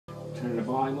Turn the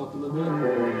volume up a little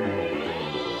bit.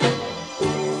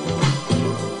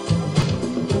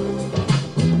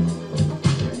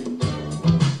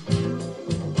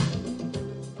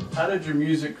 How did your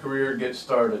music career get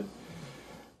started?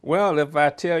 Well, if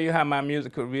I tell you how my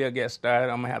music career got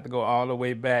started, I'm gonna have to go all the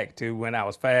way back to when I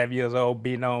was 5 years old,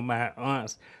 beating on my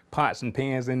aunt's pots and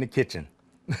pans in the kitchen.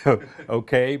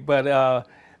 Okay, but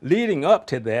leading up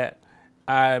to that,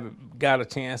 I got a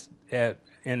chance in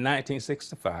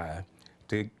 1965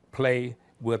 to play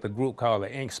with a group called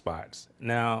the Ink Spots.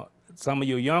 Now, some of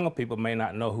you younger people may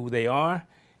not know who they are,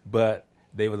 but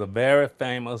they was a very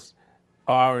famous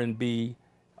R&B,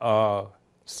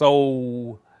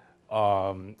 soul,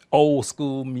 old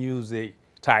school music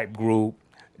type group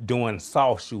doing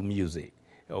soft shoe music,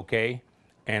 okay?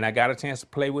 And I got a chance to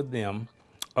play with them.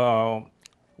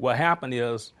 What happened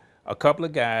is a couple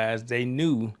of guys, they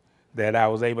knew that I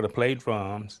was able to play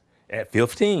drums at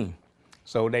 15.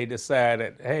 So they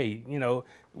decided, hey,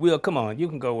 Will, come on, you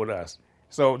can go with us.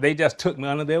 So they just took me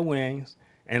under their wings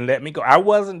and let me go. I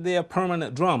wasn't their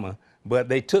permanent drummer, but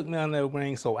they took me under their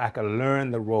wings so I could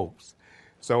learn the ropes.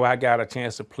 So I got a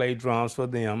chance to play drums for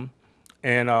them,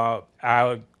 and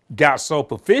I got so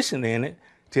proficient in it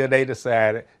till they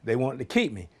decided they wanted to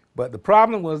keep me. But the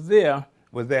problem was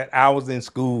that I was in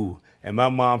school, and my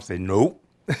mom said, nope,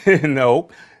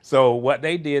 nope. So what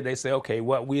they did, they said, okay,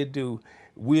 what we'll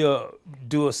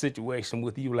do a situation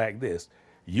with you like this.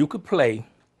 You could play,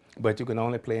 but you can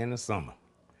only play in the summer.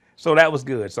 So that was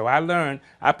good. So I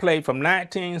played from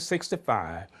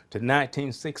 1965 to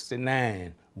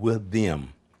 1969 with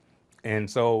them. And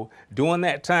so during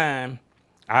that time,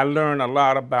 I learned a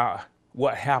lot about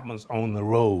what happens on the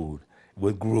road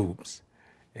with groups.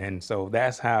 And so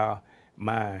that's how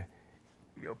my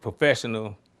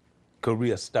professional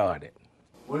career started.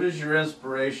 What is your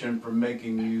inspiration for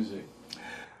making music?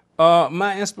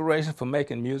 My inspiration for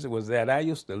making music was that I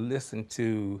used to listen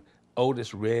to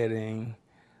Otis Redding,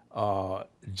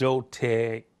 Joe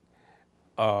Tech,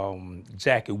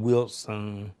 Jackie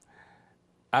Wilson.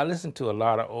 I listened to a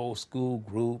lot of old school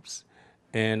groups,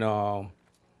 and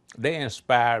they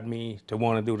inspired me to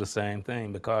want to do the same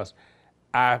thing because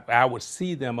I would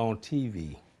see them on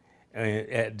TV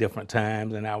at different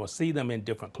times, and I would see them in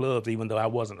different clubs, even though I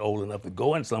wasn't old enough to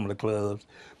go in some of the clubs.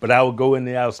 But I would go in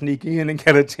there, I would sneak in and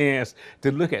get a chance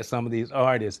to look at some of these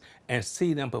artists and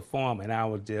see them perform, and I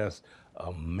was just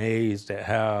amazed at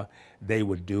how they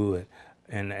would do it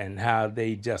and how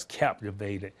they just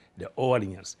captivated the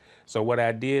audience. So what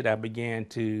I did, I began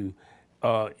to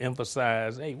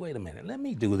emphasize, hey, wait a minute, let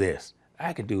me do this.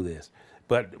 I can do this.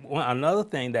 But another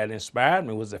thing that inspired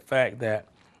me was the fact that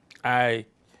I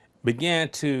began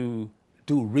to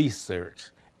do research,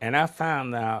 and I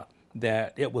found out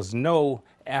that it was no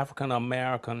African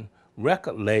American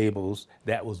record labels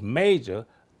that was major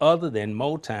other than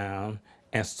Motown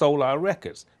and Solar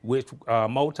Records, which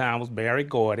Motown was Berry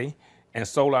Gordy and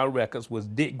Solar Records was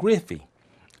Dick Griffey.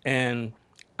 And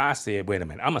I said, wait a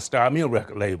minute, I'm gonna start me a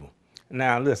record label.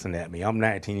 Now listen at me, I'm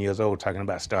 19 years old talking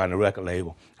about starting a record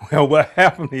label. Well, what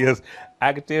happened is,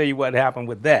 I can tell you what happened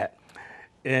with that.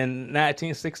 In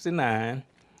 1969,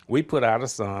 we put out a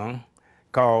song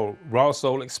called Raw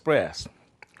Soul Express.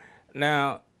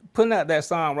 Now, putting out that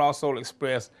song, Raw Soul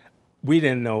Express, we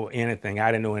didn't know anything.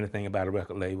 I didn't know anything about a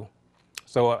record label.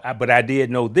 But I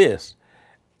did know this.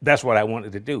 That's what I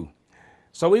wanted to do.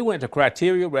 So we went to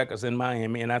Criteria Records in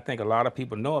Miami, and I think a lot of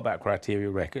people know about Criteria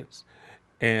Records.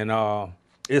 And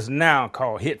it's now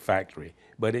called Hit Factory.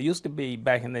 But it used to be,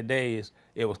 back in the days,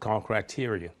 it was called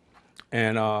Criteria.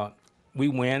 And we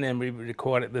went and we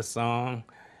recorded this song.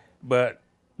 But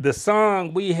the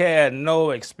song, we had no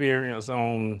experience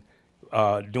on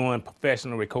doing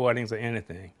professional recordings or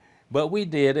anything. But we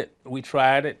did it. We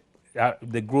tried it.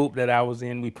 The group that I was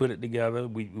in, we put it together.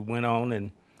 We went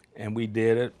on and we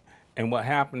did it. And what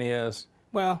happened is,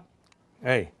 well,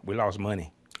 hey, we lost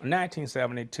money. In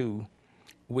 1972,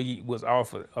 we was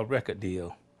offered a record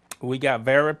deal. We got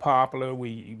very popular.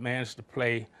 We managed to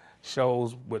play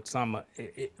shows with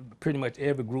pretty much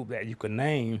every group that you could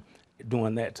name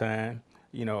during that time,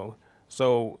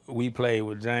 So we played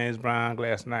with James Brown,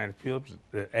 Glass Knight Phillips,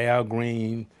 Al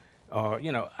Green,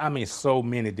 so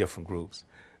many different groups,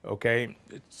 okay?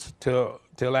 Till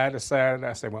I decided,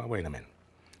 I said, well, wait a minute.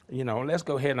 Let's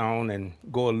go ahead on and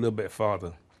go a little bit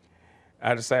farther.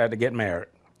 I decided to get married.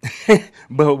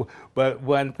 But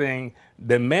one thing,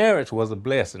 the marriage was a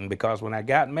blessing because when I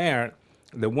got married,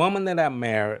 the woman that I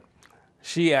married,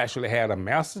 she actually had a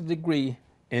master's degree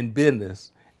in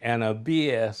business and a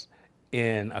BS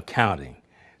in accounting.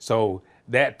 So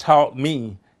that taught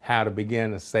me how to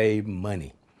begin to save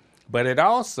money. But it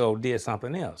also did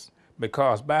something else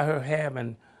because by her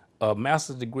having a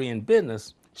master's degree in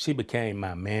business, she became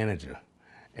my manager.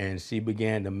 And she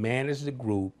began to manage the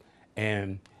group.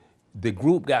 And the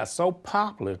group got so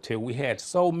popular till we had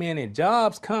so many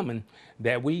jobs coming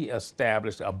that we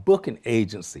established a booking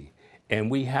agency. And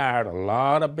we hired a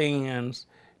lot of bands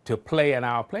to play in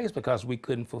our place because we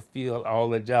couldn't fulfill all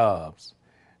the jobs.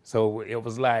 So it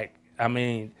was like, I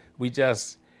mean,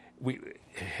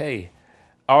 hey,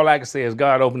 all I can say is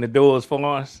God opened the doors for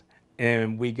us,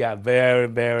 and we got very,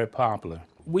 very popular.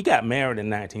 We got married in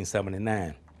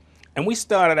 1979, and we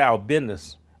started our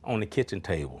business on the kitchen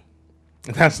table.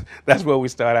 That's where we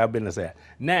started our business at.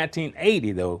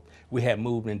 1980, though, we had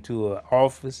moved into an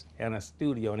office and a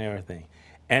studio and everything.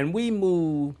 And we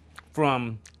moved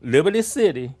from Liberty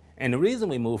City, and the reason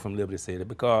we moved from Liberty City,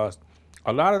 because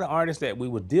a lot of the artists that we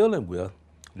were dealing with,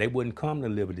 they wouldn't come to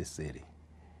Liberty City.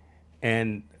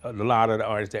 And a lot of the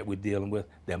artists that we're dealing with,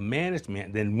 their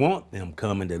management didn't want them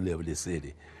coming to Liberty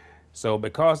City. So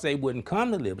because they wouldn't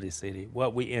come to Liberty City,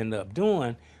 what we ended up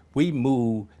doing, we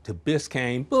moved to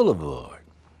Biscayne Boulevard.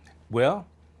 Well,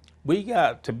 we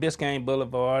got to Biscayne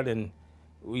Boulevard and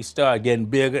we started getting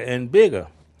bigger and bigger.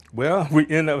 Well, we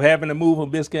ended up having to move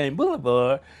from Biscayne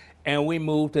Boulevard and we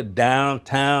moved to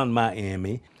downtown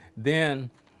Miami. Then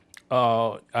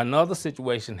another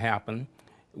situation happened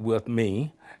with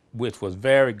me, which was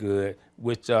very good,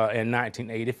 which in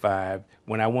 1985,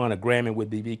 when I won a Grammy with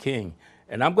B.B. King.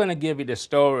 And I'm going to give you the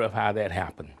story of how that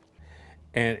happened.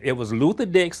 And it was Luther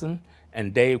Dixon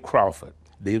and Dave Crawford.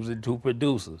 These were the two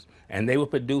producers. And they were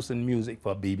producing music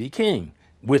for B.B. King,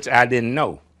 which I didn't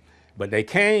know. But they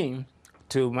came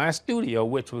to my studio,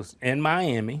 which was in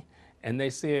Miami, and they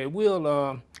said, we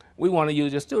want to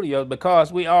use your studio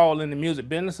because we all in the music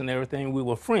business and everything, we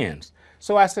were friends.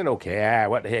 So I said, okay,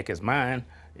 what the heck is mine?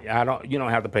 You don't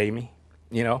have to pay me.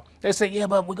 You know, they say, yeah,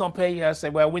 but we're going to pay you. I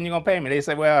said, well, when you going to pay me? They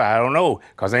said, well, I don't know,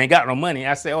 because I ain't got no money.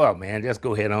 I said, oh, man, just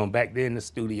go ahead on back there in the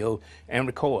studio and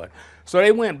record. So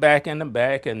they went back in the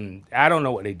back, and I don't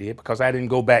know what they did because I didn't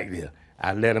go back there.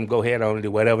 I let them go ahead on and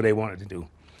do whatever they wanted to do.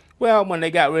 Well, when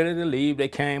they got ready to leave, they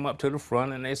came up to the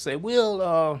front, and they said, we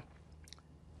will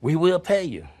pay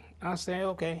you. I said,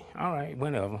 okay, all right,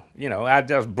 whenever. You know, I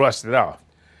just brushed it off.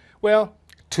 Well,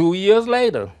 2 years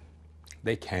later,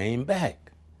 they came back.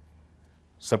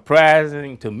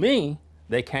 Surprising to me,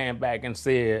 they came back and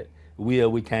said,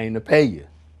 we came to pay you.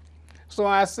 So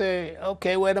I said,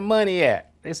 okay, where the money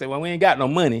at? They said, well, we ain't got no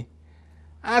money.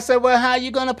 I said, well, how you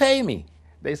gonna pay me?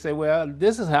 They said, well,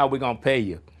 this is how we're gonna pay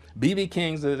you. B.B.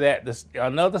 King's is at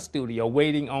another studio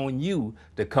waiting on you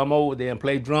to come over there and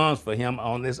play drums for him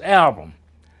on this album.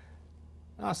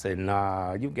 I said,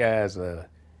 nah, you guys are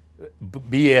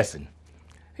BSing.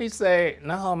 He said,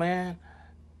 no, man.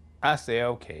 I said,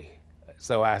 okay.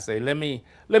 So I say, let me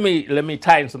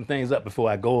tighten some things up before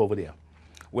I go over there.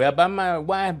 Well, by my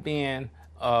wife having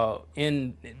a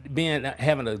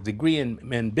degree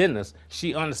in business,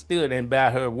 she understood, and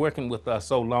by her working with us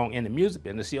so long in the music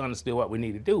business, she understood what we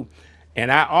need to do.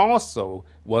 And I also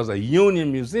was a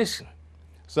union musician.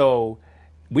 So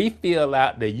we filled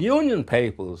out the union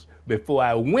papers before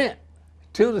I went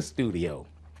to the studio.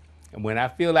 And when I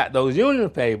filled out those union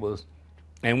papers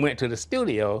and went to the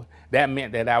studio, that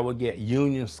meant that I would get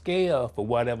union scale for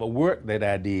whatever work that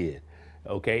I did,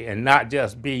 okay? And not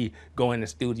just be going to the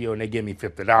studio and they give me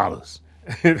 $50,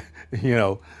 you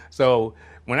know? So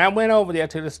when I went over there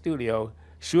to the studio,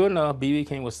 sure enough, B.B.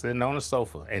 King was sitting on the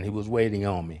sofa and he was waiting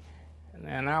on me.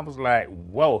 And I was like,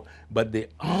 whoa. But the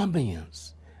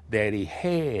ambience that he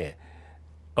had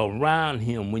around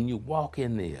him, when you walk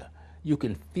in there, you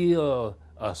can feel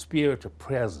a spiritual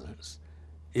presence.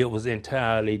 It was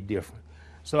entirely different.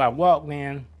 So I walked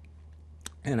in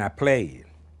and I played.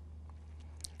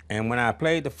 And when I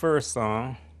played the first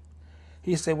song,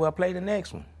 he said, well, play the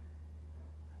next one.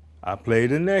 I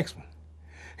played the next one.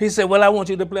 He said, well, I want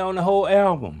you to play on the whole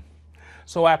album.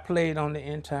 So I played on the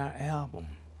entire album.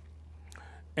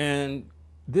 And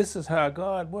this is how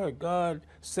God worked. God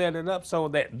set it up so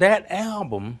that that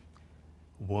album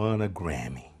won a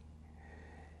Grammy.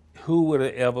 Who would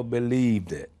have ever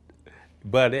believed it?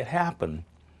 But it happened.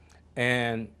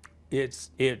 And it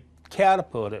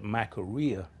catapulted my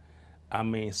career, I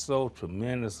mean, so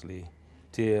tremendously,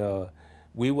 till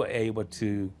we were able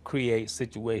to create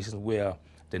situations where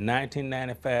the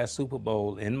 1995 Super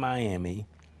Bowl in Miami,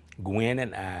 Gwen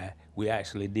and I, we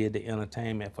actually did the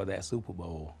entertainment for that Super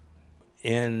Bowl.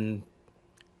 In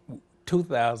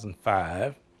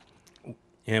 2005,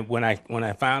 and when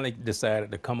I finally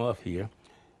decided to come up here,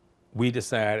 we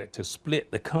decided to split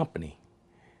the company.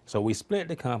 So we split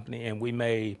the company and we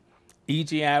made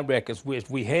EGI Records, which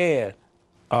we had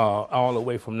all the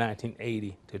way from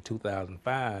 1980 to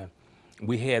 2005.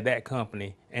 We had that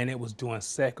company, and it was doing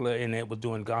secular, and it was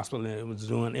doing gospel, and it was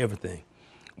doing everything.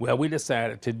 Well, we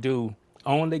decided to do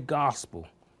only gospel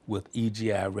with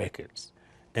EGI Records.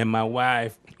 And my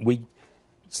wife, we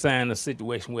signed a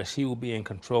situation where she would be in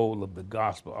control of the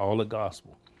gospel, all the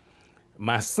gospel.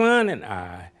 My son and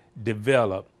I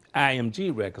developed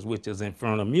IMG Records, which is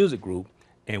Infernal Music Group,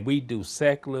 and we do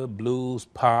secular, blues,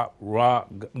 pop, rock.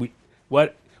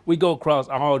 We go across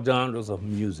all genres of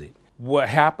music. What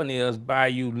happened is by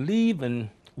you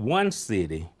leaving one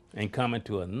city and coming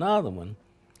to another one,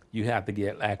 you have to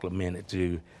get acclimated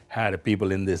to how the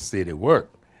people in this city work.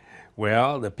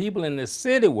 Well, the people in this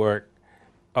city work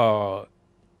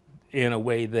in a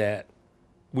way that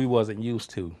we wasn't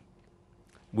used to.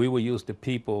 We were used to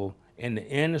people in the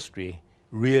industry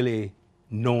really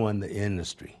knowing the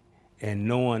industry and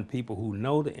knowing people who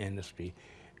know the industry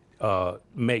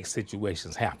make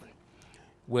situations happen.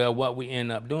 Well, what we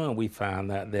ended up doing, we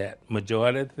found out that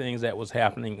majority of the things that was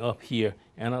happening up here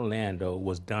in Orlando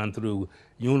was done through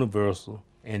Universal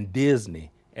and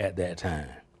Disney at that time.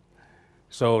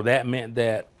 So that meant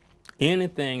that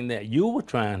anything that you were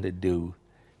trying to do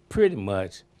pretty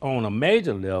much on a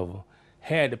major level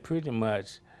had to pretty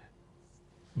much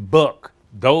buck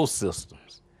those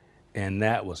systems. And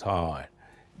that was hard.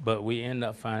 But we ended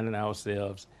up finding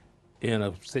ourselves in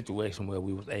a situation where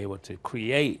we was able to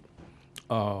create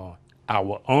our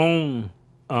own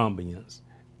ambience,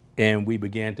 and we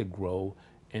began to grow.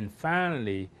 And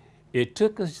finally, it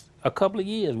took us a couple of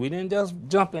years. We didn't just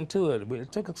jump into it.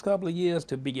 It took us a couple of years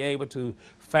to be able to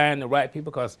find the right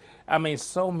people, because, I mean,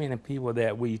 so many people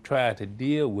that we tried to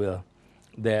deal with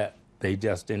that they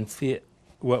just didn't fit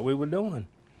what we were doing.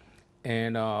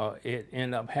 And it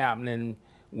ended up happening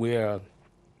where,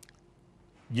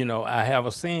 you know, I have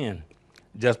a saying: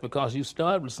 just because you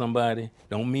start with somebody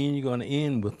don't mean you're going to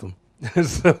end with them.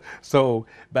 so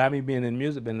by me being in the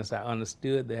music business, I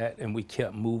understood that, and we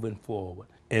kept moving forward.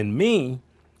 And me,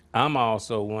 I'm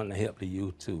also wanting to help the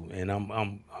youth too, and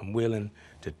I'm willing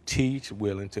to teach,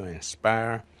 willing to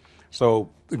inspire. So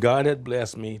God has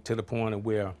blessed me to the point of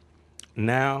where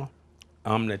now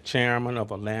I'm the chairman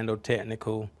of Orlando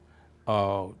Technical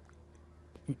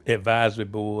Advisory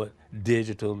Board,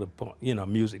 digital,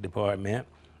 music department.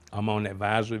 I'm on the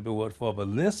advisory board for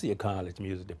Valencia College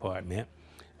Music Department.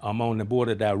 I'm on the board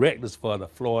of directors for the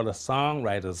Florida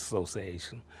Songwriters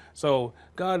Association. So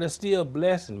God is still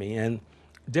blessing me. And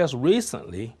just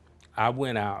recently, I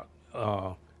went out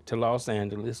to Los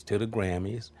Angeles to the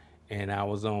Grammys, and I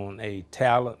was on a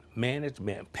talent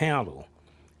management panel.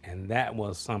 And that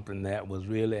was something that was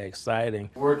really exciting.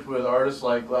 Worked with artists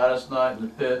like Gladys Knight and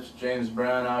the Pips, James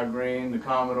Brown, Al Green, the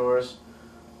Commodores.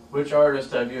 Which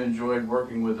artist have you enjoyed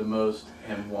working with the most,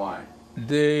 and why?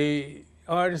 The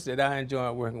artist that I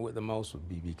enjoyed working with the most was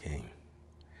B.B. King.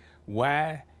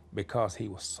 Why? Because he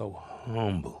was so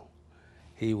humble.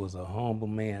 He was a humble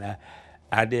man.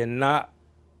 I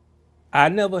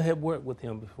never had worked with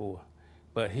him before,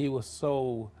 but he was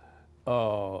so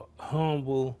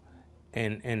humble,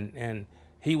 and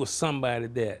he was somebody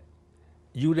that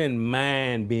you didn't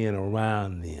mind being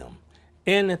around them.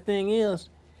 And the thing is,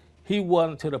 he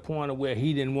wasn't to the point of where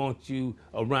he didn't want you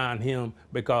around him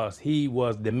because he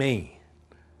was the man.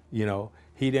 You know,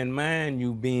 he didn't mind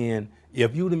you being,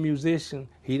 if you the musician,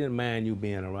 he didn't mind you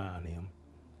being around him.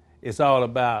 It's all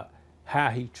about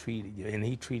how he treated you, and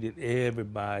he treated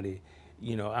everybody,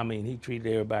 he treated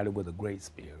everybody with a great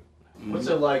spirit. What's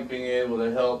it like being able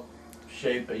to help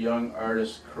shape a young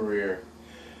artist's career?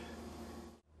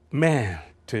 Man,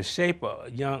 to shape a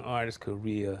young artist's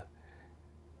career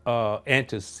and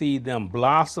to see them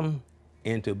blossom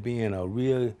into being a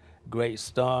real great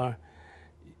star,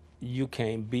 you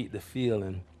can't beat the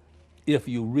feeling if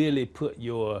you really put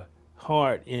your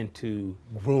heart into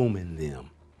grooming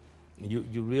them.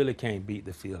 You really can't beat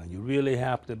the feeling. You really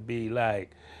have to be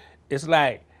like, it's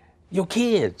like your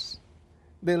kids.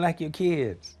 They're like your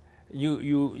kids.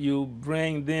 You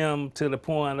bring them to the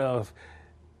point of,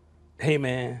 hey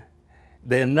man,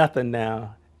 they're nothing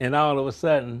now, and all of a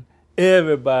sudden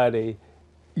everybody,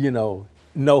 know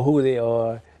who they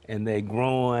are, and they're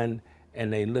growing,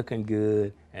 and they looking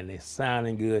good, and they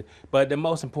sounding good. But the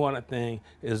most important thing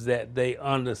is that they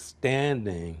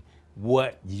understanding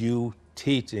what you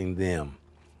teaching them.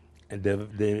 And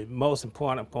the most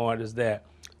important part is that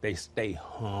they stay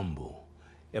humble.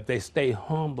 If they stay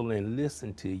humble and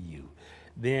listen to you,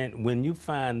 then when you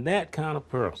find that kind of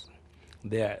person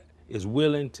that is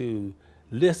willing to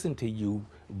listen to you,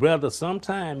 brother,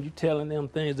 sometimes you telling them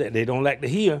things that they don't like to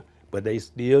hear, but they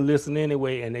still listen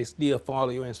anyway, and they still follow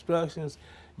your instructions,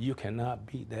 you cannot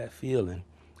beat that feeling.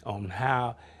 on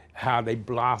how they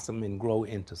blossom and grow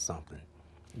into something.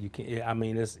 You can, I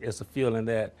mean, it's a feeling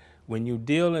that when you're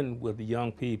dealing with the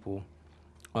young people,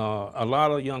 a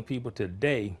lot of young people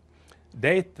today,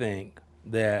 they think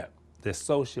that the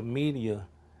social media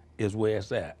is where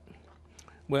it's at.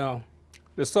 Well,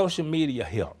 the social media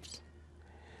helps,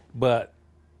 but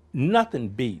nothing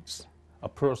beats a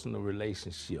personal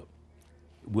relationship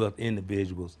with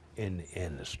individuals in the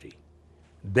industry.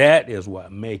 That is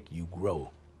what make you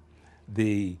grow.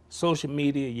 The social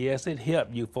media, yes, it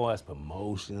helped you for as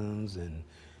promotions and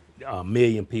a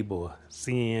million people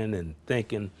seeing and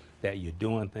thinking that you're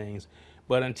doing things.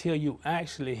 But until you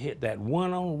actually hit that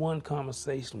one-on-one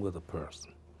conversation with a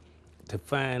person to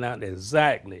find out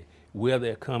exactly where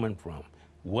they're coming from,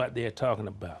 what they're talking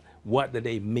about, what do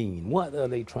they mean, what are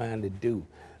they trying to do,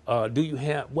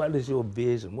 what is your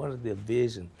vision, what is their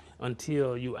vision,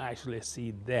 until you actually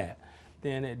see that,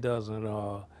 then it doesn't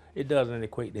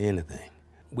equate to anything.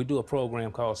 We do a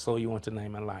program called So You Want to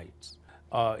Name and Lights.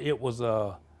 It was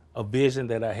a vision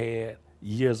that I had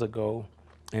years ago,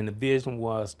 and the vision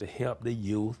was to help the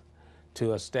youth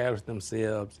to establish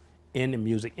themselves in the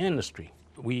music industry.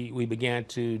 We began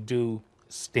to do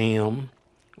STEM,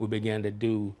 we began to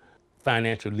do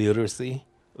financial literacy,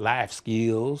 life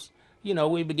skills. You know,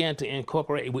 we began to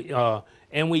incorporate,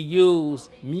 and we use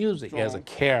music as a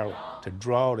carrot to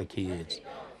draw the kids,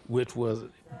 which was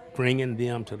bringing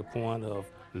them to the point of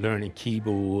learning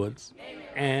keyboards.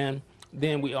 And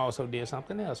then we also did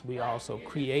something else. We also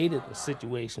created a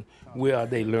situation where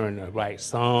they learned to write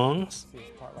songs,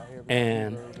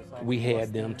 and we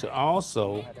had them to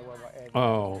also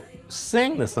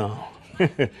sing the song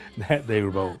that they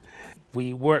wrote.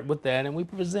 We worked with that and we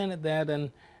presented that,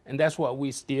 and that's what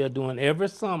we still doing. Every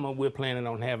summer we're planning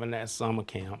on having that summer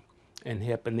camp and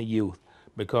helping the youth,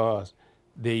 because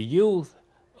the youth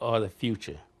are the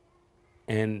future,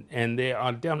 and they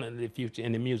are definitely the future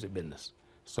in the music business.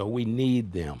 So we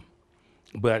need them,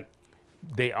 but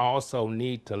they also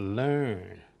need to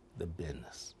learn the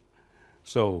business.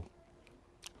 So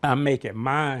I make it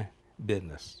my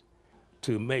business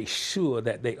to make sure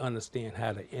that they understand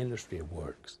how the industry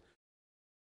works.